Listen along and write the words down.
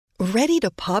Ready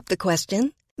to pop the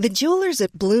question? The jewelers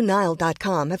at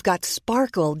BlueNile.com have got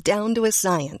sparkle down to a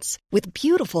science with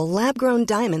beautiful lab-grown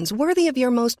diamonds worthy of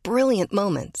your most brilliant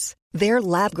moments. Their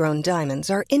lab-grown diamonds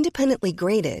are independently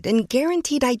graded and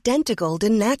guaranteed identical to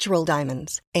natural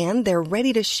diamonds, and they're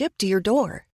ready to ship to your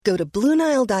door. Go to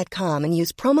BlueNile.com and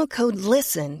use promo code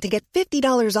LISTEN to get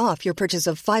 $50 off your purchase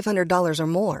of $500 or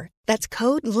more. That's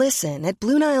code LISTEN at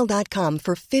BlueNile.com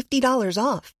for $50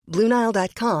 off.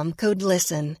 BlueNile.com, code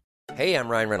LISTEN. Hey, I'm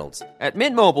Ryan Reynolds. At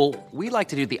Mint Mobile, we like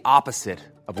to do the opposite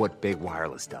of what Big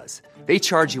Wireless does. They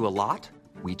charge you a lot,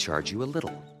 we charge you a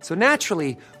little. So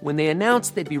naturally, when they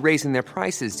announced they'd be raising their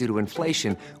prices due to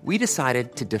inflation, we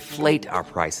decided to deflate our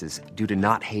prices due to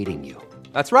not hating you.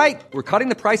 That's right. We're cutting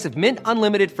the price of Mint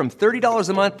Unlimited from $30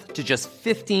 a month to just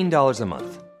 $15 a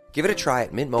month. Give it a try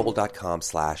at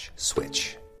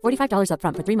mintmobile.com/switch. $45 up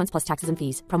front for 3 months plus taxes and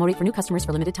fees. Promo rate for new customers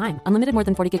for limited time. Unlimited more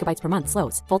than 40 gigabytes per month.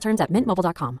 Slows full terms at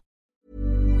mintmobile.com.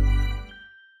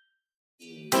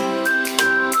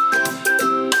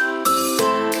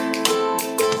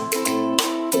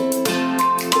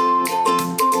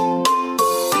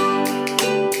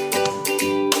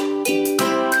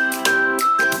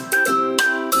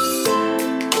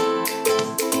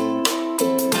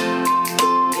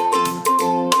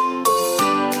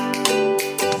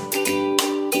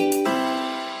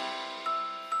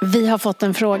 Vi har fått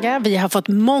en fråga, vi har fått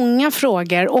många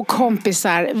frågor och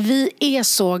kompisar, vi är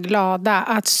så glada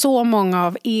att så många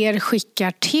av er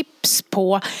skickar tips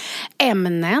på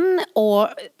ämnen och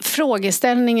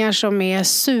frågeställningar som är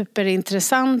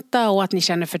superintressanta och att ni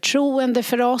känner förtroende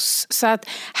för oss. Så att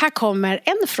här kommer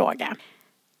en fråga.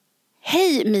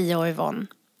 Hej Mia och Yvonne.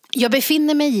 Jag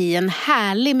befinner mig i en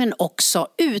härlig men också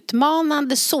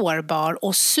utmanande, sårbar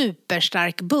och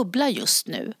superstark bubbla just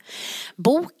nu.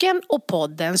 Boken och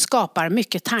podden skapar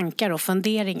mycket tankar och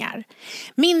funderingar.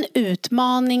 Min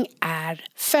utmaning är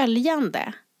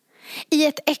följande. I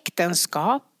ett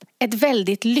äktenskap, ett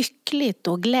väldigt lyckligt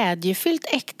och glädjefyllt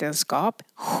äktenskap,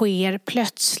 sker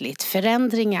plötsligt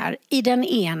förändringar i den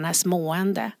enas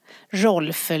mående.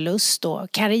 Rollförlust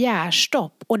och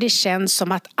karriärstopp och det känns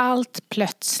som att allt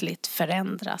plötsligt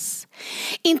förändras.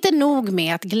 Inte nog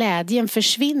med att glädjen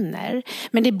försvinner,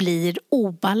 men det blir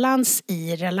obalans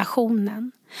i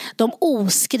relationen. De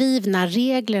oskrivna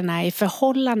reglerna i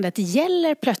förhållandet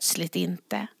gäller plötsligt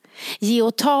inte. Ge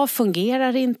och ta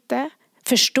fungerar inte.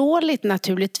 Förståeligt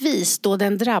naturligtvis då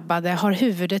den drabbade har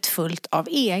huvudet fullt av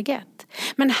eget.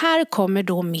 Men här kommer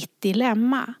då mitt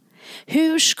dilemma.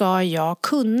 Hur ska jag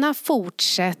kunna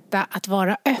fortsätta att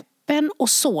vara öppen och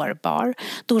sårbar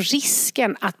då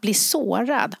risken att bli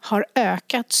sårad har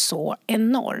ökat så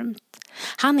enormt?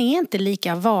 Han är inte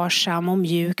lika varsam och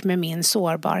mjuk med min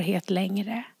sårbarhet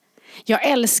längre. Jag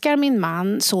älskar min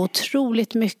man så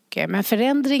otroligt mycket, men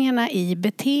förändringarna i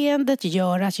beteendet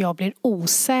gör att jag blir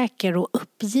osäker och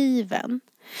uppgiven.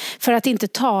 För att inte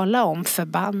tala om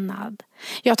förbannad.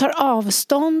 Jag tar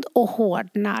avstånd och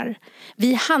hårdnar.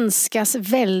 Vi handskas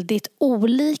väldigt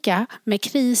olika med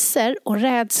kriser och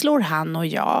rädslor han och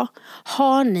jag.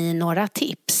 Har ni några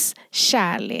tips?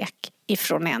 Kärlek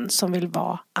ifrån en som vill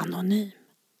vara anonym.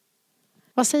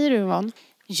 Vad säger du, Yvonne?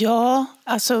 Ja,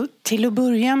 alltså till att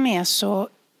börja med så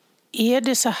är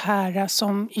det så här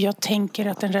som jag tänker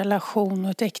att en relation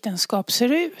och ett äktenskap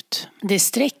ser ut. Det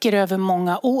sträcker över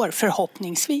många år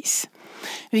förhoppningsvis.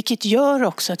 Vilket gör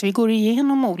också att vi går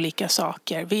igenom olika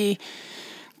saker. Vi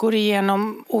går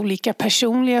igenom olika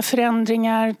personliga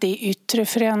förändringar, det är yttre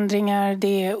förändringar,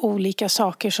 det är olika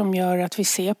saker som gör att vi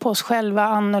ser på oss själva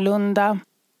annorlunda.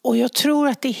 Och jag tror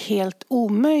att det är helt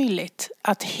omöjligt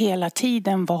att hela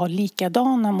tiden vara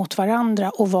likadana mot varandra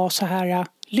och vara så här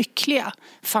lyckliga.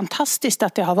 Fantastiskt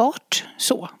att det har varit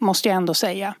så, måste jag ändå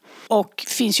säga. Och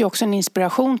finns ju också en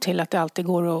inspiration till att det alltid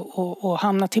går att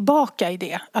hamna tillbaka i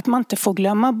det. Att man inte får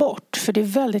glömma bort, för det är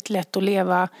väldigt lätt att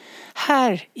leva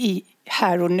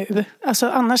här och nu. Alltså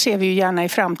annars ser vi ju gärna i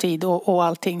framtid och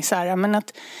allting så här. Men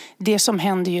att det som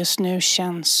händer just nu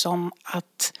känns som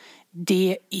att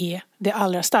det är det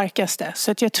allra starkaste.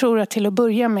 Så att jag tror att till att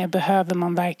börja med behöver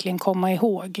man verkligen komma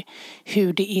ihåg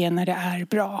hur det är när det är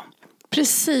bra.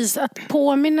 Precis, att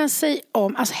påminna sig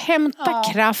om, alltså hämta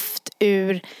kraft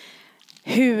ur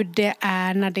hur det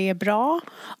är när det är bra.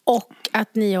 Och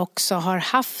att ni också har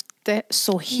haft det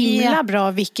så himla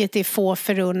bra, vilket är få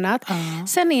förunnat.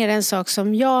 Sen är det en sak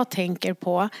som jag tänker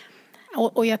på,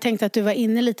 och jag tänkte att du var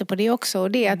inne lite på det också,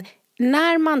 och det är att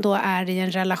när man då är i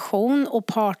en relation och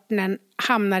partnern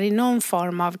hamnar i någon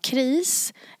form av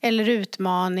kris eller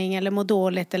utmaning eller mår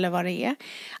dåligt eller vad det är,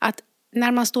 att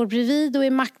när man står bredvid och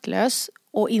är maktlös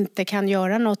och inte kan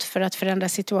göra något för att förändra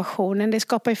situationen. Det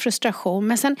skapar ju frustration.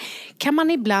 Men sen kan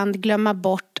man ibland glömma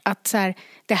bort att så här,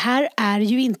 det här är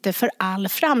ju inte för all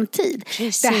framtid.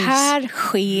 Precis. Det här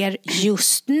sker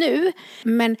just nu.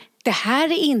 Men det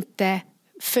här är inte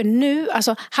för nu.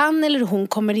 Alltså, han eller hon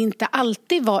kommer inte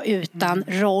alltid vara utan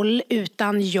roll,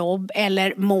 utan jobb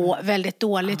eller må väldigt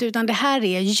dåligt. Utan det här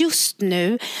är just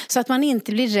nu. Så att man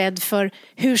inte blir rädd för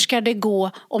hur ska det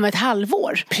gå om ett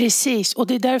halvår. Precis, och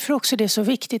det är därför också det är så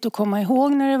viktigt att komma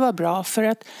ihåg när det var bra. För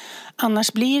att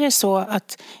annars blir det så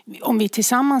att om vi är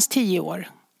tillsammans 10 år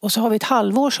och så har vi ett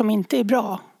halvår som inte är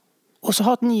bra och så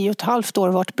har ett 9,5 år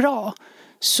varit bra,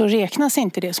 så räknas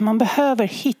inte det. Så man behöver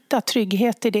hitta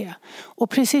trygghet i det. Och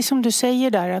precis som du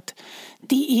säger där, att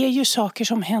det är ju saker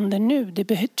som händer nu. Det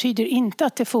betyder inte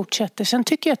att det fortsätter. Sen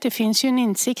tycker jag att det finns ju en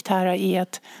insikt här i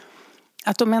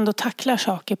att de ändå tacklar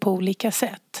saker på olika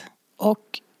sätt.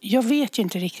 Och jag vet ju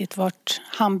inte riktigt vart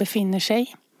han befinner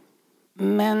sig.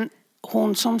 Men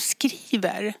hon som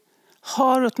skriver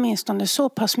har åtminstone så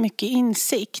pass mycket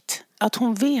insikt att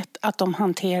hon vet att de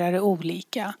hanterar det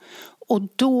olika. Och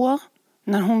då,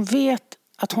 när hon vet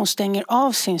att hon stänger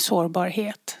av sin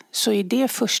sårbarhet, så är det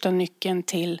första nyckeln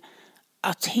till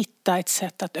att hitta ett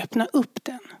sätt att öppna upp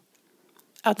den.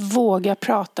 Att våga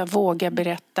prata, våga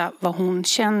berätta vad hon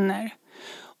känner.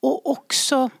 Och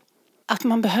också att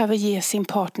man behöver ge sin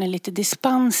partner lite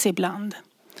dispens ibland.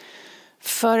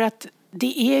 För att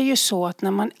det är ju så att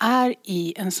när man är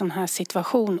i en sån här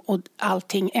situation och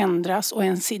allting ändras och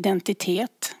ens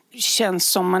identitet känns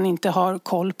som man inte har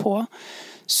koll på,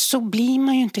 så blir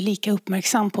man ju inte lika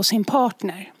uppmärksam på sin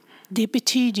partner. Det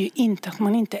betyder ju inte att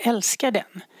man inte älskar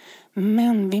den.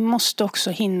 Men vi måste också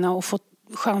hinna och få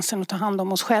chansen att ta hand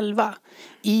om oss själva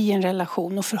i en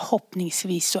relation. Och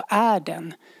förhoppningsvis så är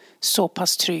den så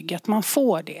pass trygg att man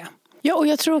får det. Ja, och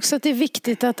jag tror också att det är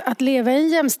viktigt att leva i en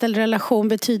jämställd relation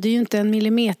betyder ju inte en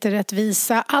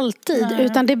millimeterrättvisa alltid. Nej.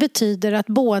 Utan det betyder att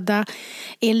båda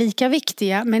är lika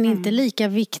viktiga men inte lika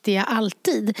viktiga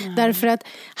alltid. Därför att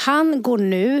han går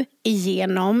nu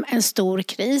igenom en stor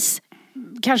kris.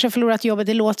 Kanske förlorat jobbet,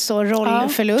 det låter så,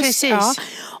 rollförlust. Ja.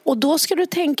 Och då ska du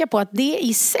tänka på att det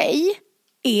i sig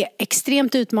är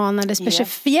extremt utmanande,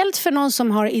 speciellt för någon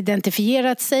som har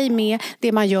identifierat sig med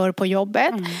det man gör på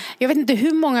jobbet. Jag vet inte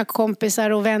hur många kompisar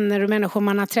och vänner och människor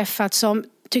man har träffat som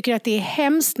tycker att det är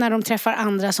hemskt när de träffar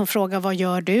andra som frågar vad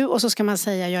gör du? Och så ska man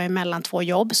säga jag är mellan 2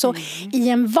 jobb. Så i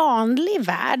en vanlig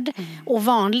värld och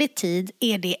vanlig tid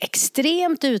är det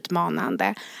extremt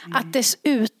utmanande. Att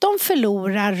dessutom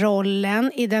förlora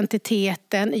rollen,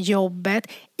 identiteten, jobbet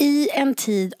i en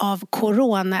tid av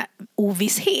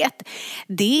corona-ovisshet.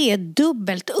 Det är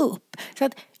dubbelt upp. Så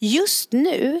att just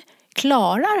nu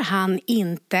klarar han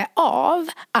inte av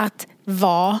att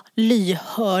vara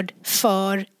lyhörd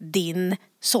för din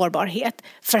sårbarhet.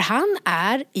 För han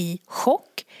är i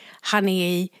chock, han är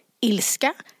i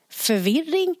ilska,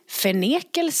 förvirring,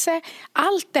 förnekelse.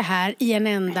 Allt det här i en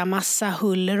enda massa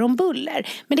huller om buller.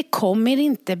 Men det kommer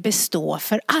inte bestå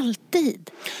för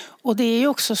alltid. Och det är ju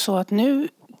också så att nu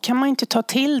kan man inte ta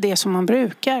till det som man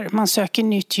brukar. Man söker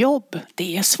nytt jobb.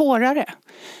 Det är svårare.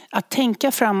 Att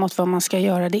tänka framåt vad man ska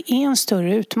göra, det är en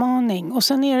större utmaning. Och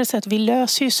sen är det så att vi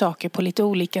löser ju saker på lite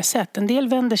olika sätt. En del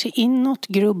vänder sig inåt,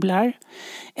 grubblar.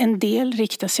 En del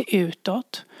riktar sig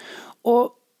utåt. Och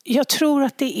jag tror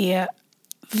att det är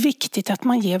viktigt att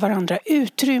man ger varandra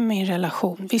utrymme i en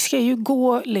relation. Vi ska ju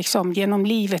gå liksom genom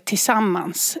livet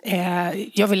tillsammans.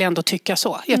 Jag vill ändå tycka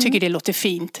så. Jag tycker det låter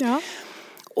fint. Ja.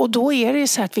 Och då är det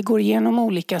så att vi går igenom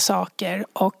olika saker.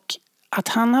 Och att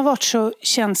han har varit så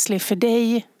känslig för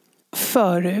dig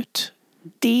förut,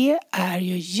 det är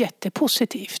ju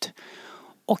jättepositivt.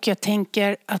 Och jag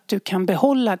tänker att du kan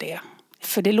behålla det.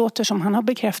 För det låter som han har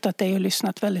bekräftat dig och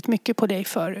lyssnat väldigt mycket på dig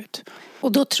förut.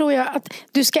 Och då tror jag att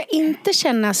du ska inte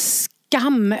känna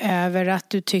skam över att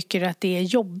du tycker att det är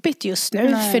jobbigt just nu.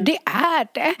 Nej. För det är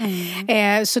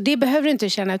det. Så det behöver du inte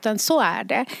känna, utan så är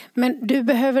det. Men du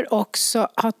behöver också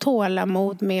ha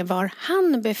tålamod med var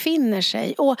han befinner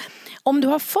sig. Och om du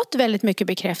har fått väldigt mycket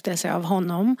bekräftelse av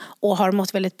honom och har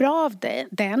mått väldigt bra av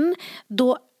den,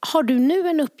 då har du nu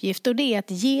en uppgift, och det är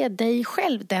att ge dig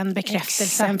själv den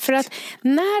bekräftelsen. Exakt. För att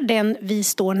när den vi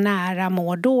står nära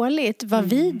mår dåligt, vad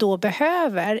vi då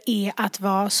behöver är att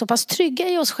vara så pass trygga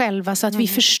i oss själva så att vi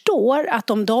förstår att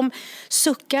om de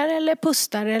suckar eller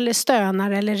pustar eller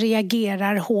stönar eller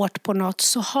reagerar hårt på något,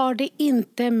 så har det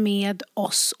inte med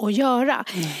oss att göra.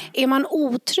 Är man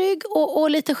otrygg och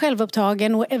lite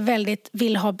självupptagen och är väldigt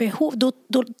vill ha behov,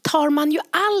 då tar man ju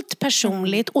allt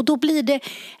personligt, och då blir det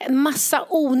en massa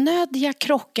onödiga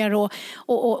krockar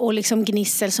och liksom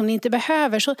gnissel som ni inte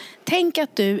behöver. Så tänk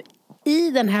att du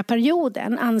i den här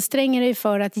perioden anstränger dig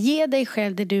för att ge dig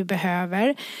själv det du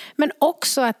behöver. Men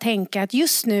också att tänka att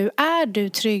just nu är du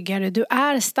tryggare, du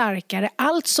är starkare.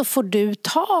 Alltså får du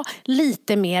ta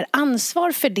lite mer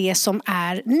ansvar för det som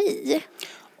är ni.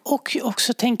 Och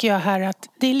också tänker jag här att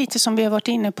det är lite som vi har varit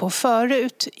inne på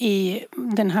förut i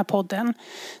den här podden.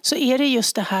 Så är det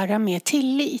just det här med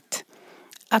tillit.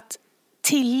 Att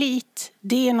tillit,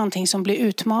 det är någonting som blir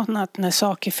utmanat när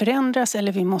saker förändras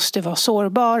eller vi måste vara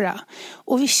sårbara.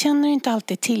 Och vi känner inte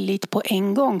alltid tillit på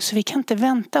en gång, så vi kan inte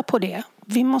vänta på det.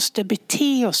 Vi måste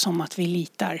bete oss som att vi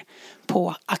litar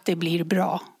på att det blir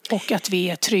bra och att vi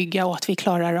är trygga och att vi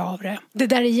klarar av det. Det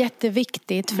där är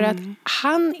jätteviktigt för att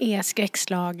han är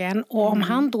skräckslagen, och om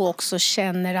han då också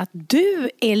känner att du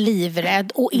är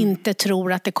livrädd och inte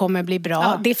tror att det kommer bli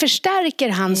bra, det förstärker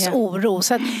hans oro.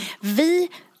 Så att vi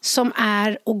som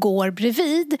är och går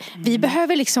bredvid, vi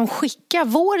behöver liksom skicka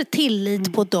vår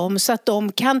tillit på dem så att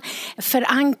de kan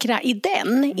förankra i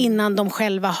den innan de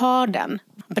själva har den.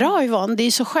 Bra Yvonne, det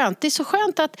är så skönt. Det är så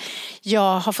skönt att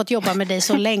jag har fått jobba med dig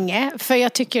så länge, för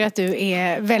jag tycker att du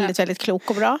är väldigt, väldigt klok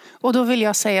och bra. Och då vill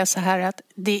jag säga så här att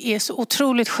det är så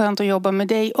otroligt skönt att jobba med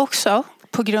dig också.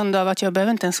 På grund av att jag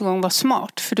behöver inte ens en gång vara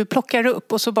smart. För du plockar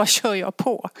upp och så bara kör jag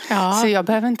på. Ja. Så jag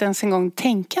behöver inte ens en gång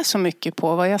tänka så mycket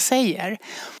på vad jag säger.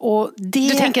 Och det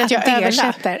du tänker att jag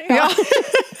översätter? Ja.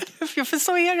 För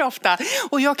så är det ofta.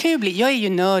 Och jag är ju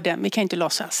nörden, vi kan inte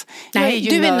låtsas. Nej,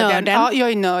 du är nörden. Ja,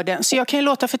 jag är nörden. Så jag kan ju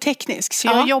låta för teknisk. Så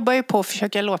jag jobbar ju på att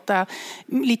försöka låta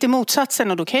lite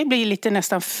motsatsen. Och då kan jag bli lite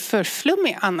nästan för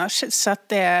flummig annars. Så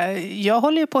att jag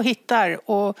håller ju på och hittar.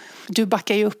 Och du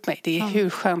backar ju upp mig. Det är hur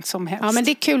skönt som helst. Ja, men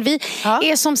det är kul. Vi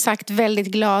är som sagt väldigt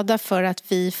glada för att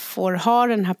vi får ha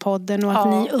den här podden. Och att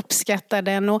ni uppskattar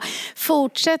den. Och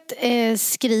fortsätt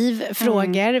skriv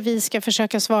frågor. Vi ska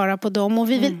försöka svara på dem.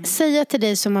 Och vi vill säga till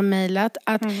dig som har mejlat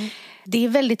att det är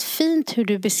väldigt fint hur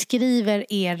du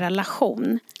beskriver er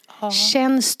relation.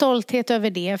 Känn stolthet över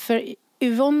det, för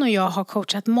Yvonne och jag har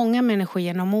coachat många människor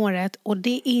genom året, och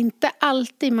det är inte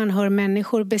alltid man hör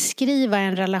människor beskriva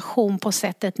en relation på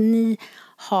sättet ni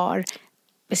har,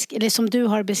 eller som du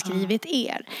har beskrivit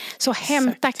er. Så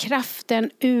hämta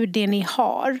kraften ur det ni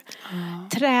har.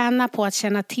 Träna på att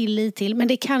känna tillit till. Men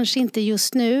det är kanske inte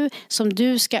just nu som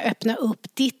du ska öppna upp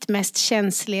ditt mest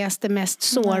känsligaste, mest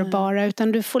sårbara.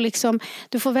 Utan du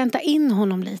får vänta in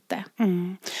honom lite.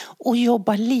 Och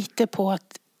jobba lite på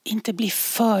att inte bli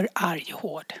för arg och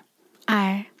hård.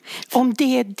 Nej. Om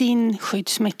det är din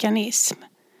skyddsmekanism,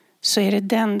 så är det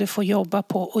den du får jobba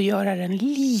på och göra den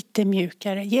lite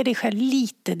mjukare. Ge dig själv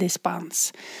lite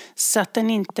dispens. Så att den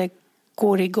inte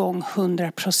går igång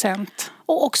 100%.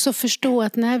 Och också förstå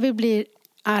att när vi blir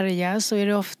arga så är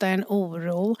det ofta en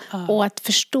oro. Och att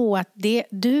förstå att det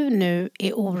du nu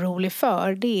är orolig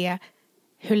för, det är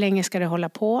hur länge ska det hålla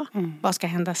på? Vad ska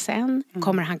hända sen?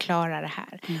 Kommer han klara det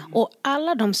här? Och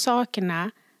alla de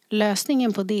sakerna,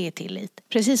 lösningen på det är tillit.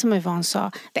 Precis som Yvonne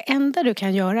sa, det enda du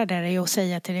kan göra där är att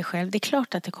säga till dig själv, det är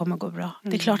klart att det kommer gå bra.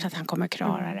 Det är klart att han kommer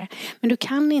klara det. Men du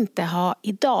kan inte ha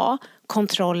idag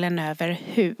kontrollen över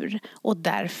hur. Och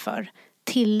därför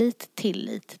tillit,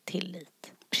 tillit, tillit.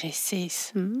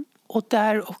 Precis. Och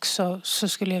där också så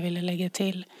skulle jag vilja lägga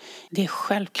till, det är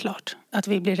självklart att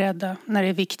vi blir rädda när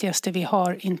det viktigaste vi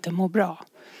har inte mår bra.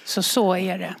 Så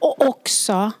är det. Och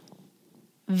också,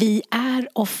 vi är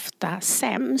ofta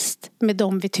sämst med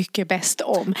dem vi tycker bäst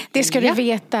om. Det ska du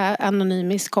veta,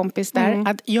 anonymisk kompis där.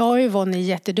 Att jag och Yvonne är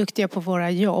jätteduktiga på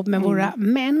våra jobb. Men våra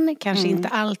män kanske inte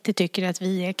alltid tycker att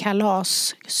vi är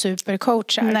kalas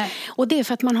supercoachar. Nej. Och det är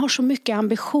för att man har så mycket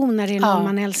ambitioner i någon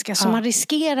man älskar. Så man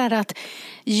riskerar att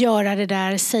göra det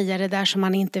där, säga det där som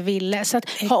man inte ville. Så att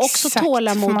ha också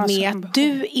tålamod med att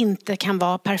du inte kan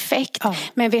vara perfekt.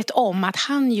 Men vet om att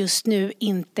han just nu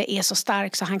inte är så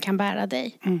stark så han kan bära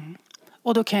dig.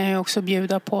 Och då kan jag också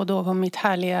bjuda på då vad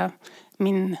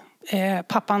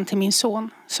pappan till min son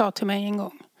sa till mig en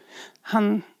gång.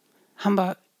 Han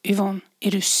bara, Yvonne,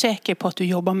 är du säker på att du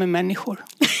jobbar med människor?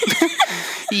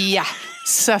 Ja,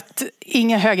 så att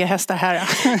inga höga hästar här.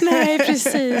 Nej,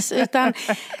 precis. Utan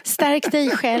stärk dig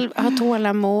själv, ha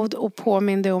tålamod och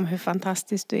påminn dig om hur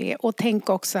fantastisk du är. Och tänk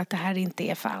också att det här inte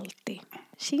är för alltid.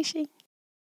 Tjing, tjing.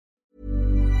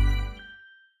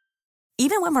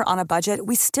 Even when we're on a budget,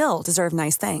 we still deserve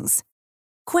nice things.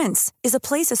 Quince is a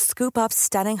place to scoop up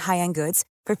stunning high-end goods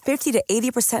for 50 to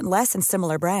 80% less than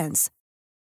similar brands.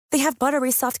 They have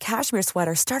buttery soft cashmere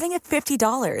sweaters starting at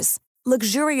 $50,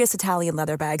 luxurious Italian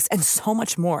leather bags, and so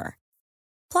much more.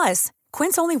 Plus,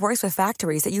 Quince only works with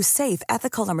factories that use safe,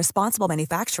 ethical, and responsible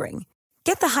manufacturing.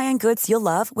 Get the high-end goods you'll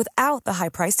love without the high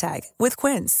price tag with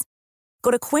Quince.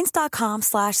 Go to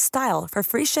quince.com/style for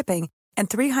free shipping and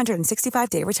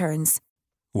 365-day returns.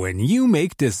 When you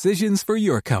make decisions for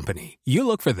your company, you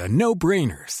look for the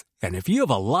no-brainers. And if you have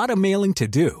a lot of mailing to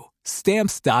do,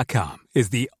 Stamps.com is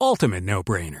the ultimate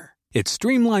no-brainer. It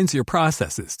streamlines your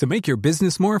processes to make your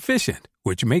business more efficient,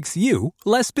 which makes you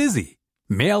less busy.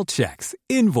 Mail checks,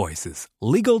 invoices,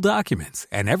 legal documents,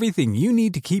 and everything you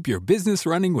need to keep your business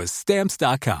running with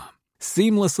Stamps.com.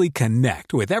 Seamlessly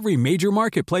connect with every major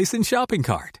marketplace and shopping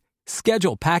cart.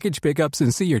 Schedule package pickups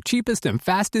and see your cheapest and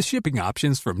fastest shipping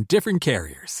options from different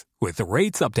carriers, with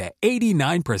rates up to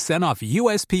 89% off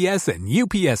USPS and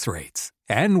UPS rates.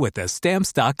 And with the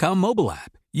Stamps.com mobile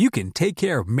app, you can take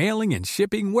care of mailing and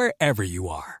shipping wherever you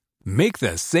are. Make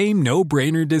the same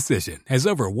no-brainer decision as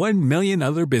over 1 million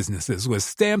other businesses with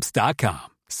Stamps.com.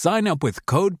 Sign up with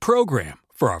code PROGRAM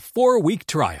for a 4-week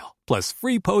trial, plus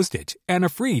free postage and a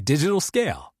free digital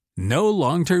scale. No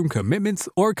long-term commitments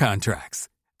or contracts.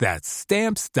 That's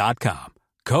Stamps.com.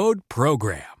 Code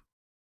PROGRAM.